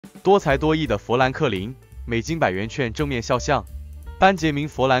多才多艺的富兰克林，美金100元券正面肖像。班杰明·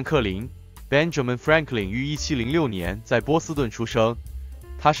富兰克林 （Benjamin Franklin） 于1706年在波士顿出生，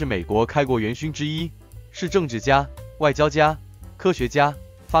他是美国开国元勋之一，是政治家、外交家、科学家、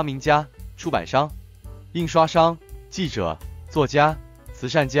发明家、出版商、印刷商、记者、作家、慈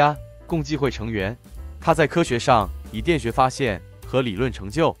善家、共济会成员。他在科学上以电学发现和理论成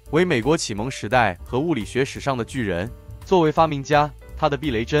就为美国启蒙时代和物理学史上的巨人。作为发明家，他的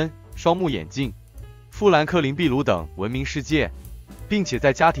避雷针、双目眼镜、富兰克林壁炉等闻名世界，并且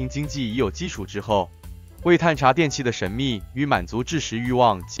在家庭经济已有基础之后，为探查电器的神秘与满足知识欲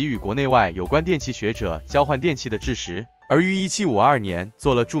望，给予国内外有关电器学者交换电器的知识，而于1752年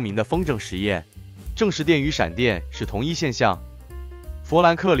做了著名的风筝实验，证实电与闪电是同一现象。富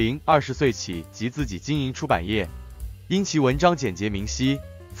兰克林20岁起即自己经营出版业，因其文章简洁明晰，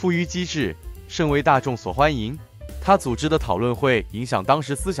富于机智，甚为大众所欢迎。他组织的讨论会影响当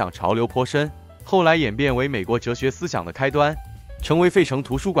时思想潮流颇深，后来演变为美国哲学思想的开端，成为费城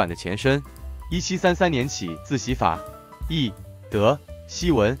图书馆的前身。1733年起自习法、意、德、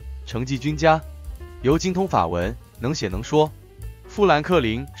西文，成绩均佳，尤精通法文，能写能说。富兰克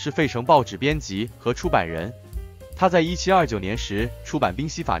林是费城报纸编辑和出版人，他在1729年时出版《宾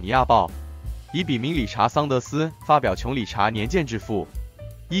夕法尼亚报》，以笔名理查·桑德斯发表《穷理查年鉴致富》。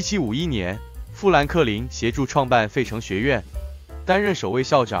1751年，富兰克林协助创办费城学院，担任首位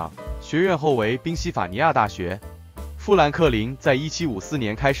校长，学院后为宾夕法尼亚大学。富兰克林在1754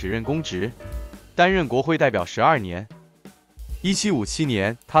年开始任公职，担任国会代表12年。1757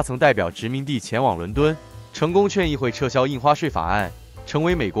年，他曾代表殖民地前往伦敦，成功劝议会撤销印花税法案，成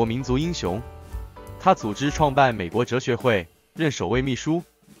为美国民族英雄。他组织创办美国哲学会，任首位秘书，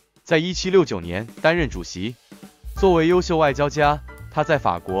在1769年担任主席。作为优秀外交家，他在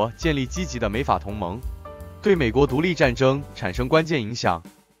法国建立积极的美法同盟，对美国独立战争产生关键影响，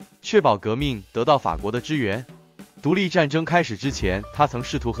确保革命得到法国的支援。独立战争开始之前，他曾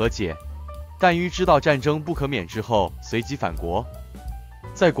试图和解，但于知道战争不可免之后，随即返国。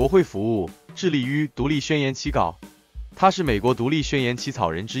在国会服务，致力于独立宣言起稿。他是美国独立宣言起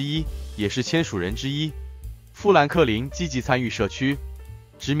草人之一，也是签署人之一。富兰克林积极参与社区、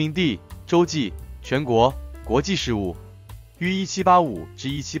殖民地、州际、全国、国际事务。于1785至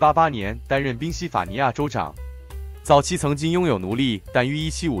1788年担任宾夕法尼亚州长。早期曾经拥有奴隶，但于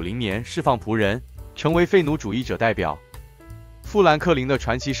1750年释放仆人，成为废奴主义者代表。富兰克林的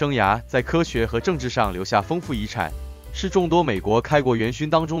传奇生涯在科学和政治上留下丰富遗产，是众多美国开国元勋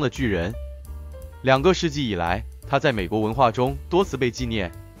当中的巨人。2个世纪以来，他在美国文化中多次被纪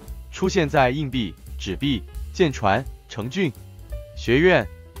念，出现在硬币、纸币、舰船、城郡、学院、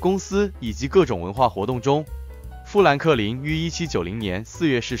公司以及各种文化活动中。富兰克林于1790年4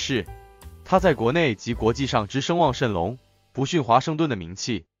月逝世，他在国内及国际上之声望甚隆，不逊华盛顿的名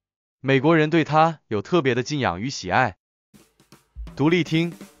气。美国人对他有特别的敬仰与喜爱。独立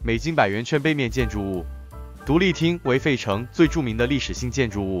厅，美金100元券背面建筑物。独立厅为费城最著名的历史性建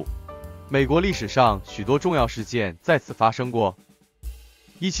筑物，美国历史上许多重要事件在此发生过。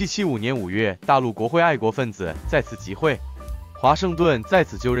1775年5月，大陆国会爱国分子在此集会，华盛顿在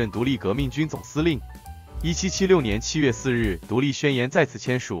此就任独立革命军总司令。1776年7月4日，独立宣言在此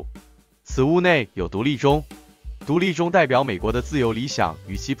签署。此屋内有独立钟，独立钟代表美国的自由理想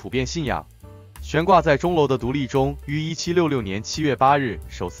与其普遍信仰。悬挂在钟楼的独立钟于1766年7月8日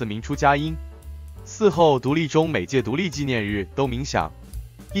首次鸣出佳音。嗣后，独立钟每届独立纪念日都鸣响，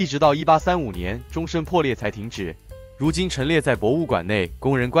一直到1835年钟声破裂才停止。如今陈列在博物馆内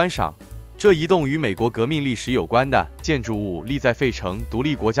供人观赏。这一栋与美国革命历史有关的建筑物立在费城独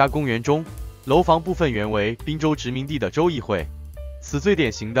立国家公园中。楼房部分原为宾州殖民地的州议会。此最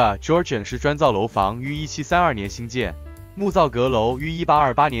典型的 Georgian 式砖造楼房于1732年兴建，木造阁楼于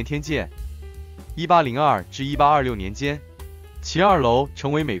1828年添建。1802至1826年间，其2楼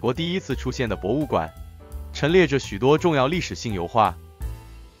成为美国第一次出现的博物馆，陈列着许多重要历史性油画。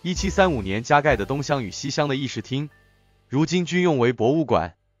1735年加盖的东厢与西厢的议事厅，如今均用为博物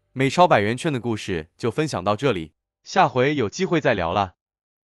馆。美钞100元券的故事就分享到这里，下回有机会再聊了。